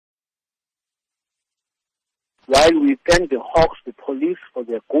While we thank the Hawks, the police, for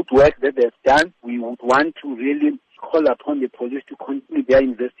their good work that they've done, we would want to really call upon the police to continue their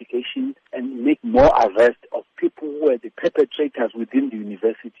investigation and make more arrests of people who are the perpetrators within the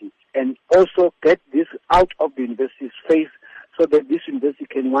university, and also get this out of the university's face so that this university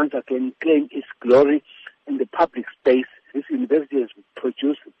can once again claim its glory in the public space. This university has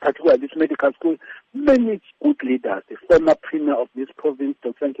produced, particularly this medical school, many good leaders. The former premier of this province,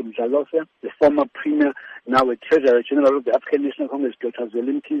 Dr. Jagjivan, the former premier, now a treasurer general of the African National Congress, Dr.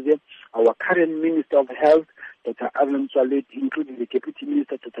 KZN, our current Minister of Health, Dr. including the Deputy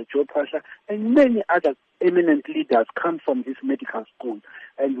Minister, Dr. Joe Pasha, and many other eminent leaders come from this medical school.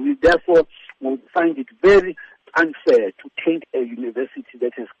 And we therefore will find it very unfair to taint a university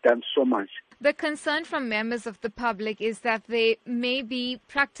that has done so much. The concern from members of the public is that they may be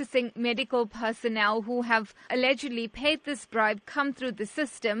practicing medical personnel who have allegedly paid this bribe, come through the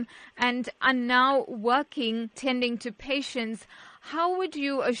system, and are now working, tending to patients. How would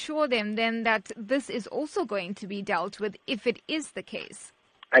you assure them then that this is also going to be dealt with if it is the case?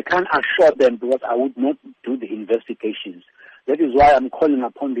 I can't assure them because I would not do the investigations. That is why I'm calling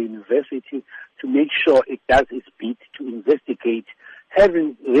upon the university to make sure it does its bit to investigate.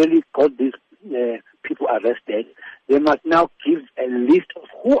 Having really got these people arrested, they must now give a list of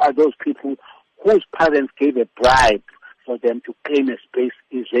who are those people whose parents gave a bribe for them to claim a space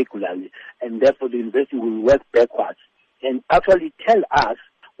irregularly, and therefore the university will work backwards and actually tell us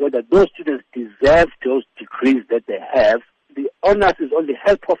whether those students deserve those degrees that they have. The onus is on the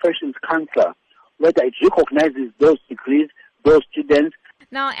Health Professions Council, whether it recognizes those degrees, those students.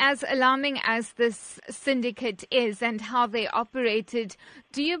 Now, as alarming as this syndicate is and how they operated,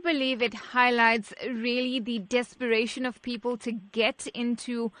 do you believe it highlights really the desperation of people to get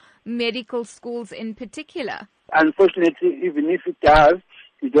into medical schools in particular? Unfortunately, even if it does,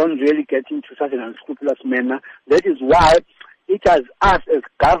 we don't really get into such an unscrupulous manner. That is why it has us as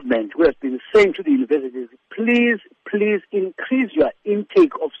government who has been saying to the universities, please increase your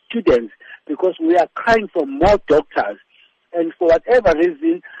intake of students because we are crying for more doctors. And for whatever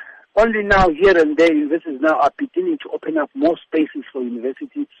reason, only now here and there, universities now are beginning to open up more spaces for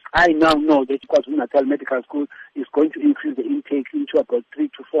university. I now know that KwaZulu-Natal Medical School is going to increase the intake into about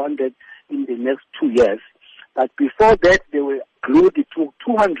 300 to 400 in the next 2 years. But before that, they were glued to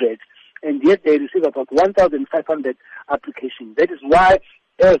 200, and yet they received about 1,500 applications. That is why,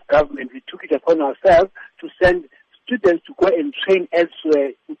 as government, we took it upon ourselves to send students to go and train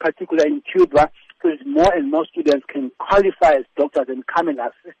elsewhere, in particular in Cuba, so that more and more students can qualify as doctors and come and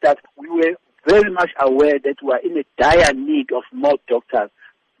assist us. We were very much aware that we are in a dire need of more doctors.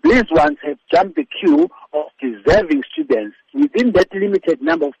 These ones have jumped the queue of deserving students. Within that limited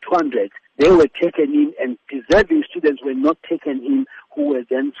number of 200, they were taken in, and deserving students were not taken in who were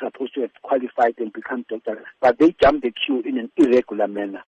then supposed to have qualified and become doctors. But they jumped the queue in an irregular manner.